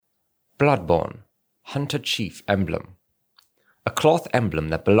Bloodborne, Hunter Chief Emblem. A cloth emblem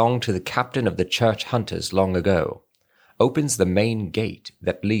that belonged to the captain of the church hunters long ago, opens the main gate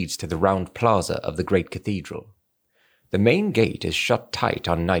that leads to the round plaza of the great cathedral. The main gate is shut tight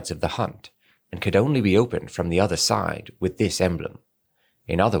on nights of the hunt, and could only be opened from the other side with this emblem.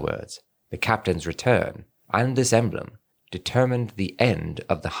 In other words, the captain's return, and this emblem, determined the end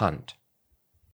of the hunt.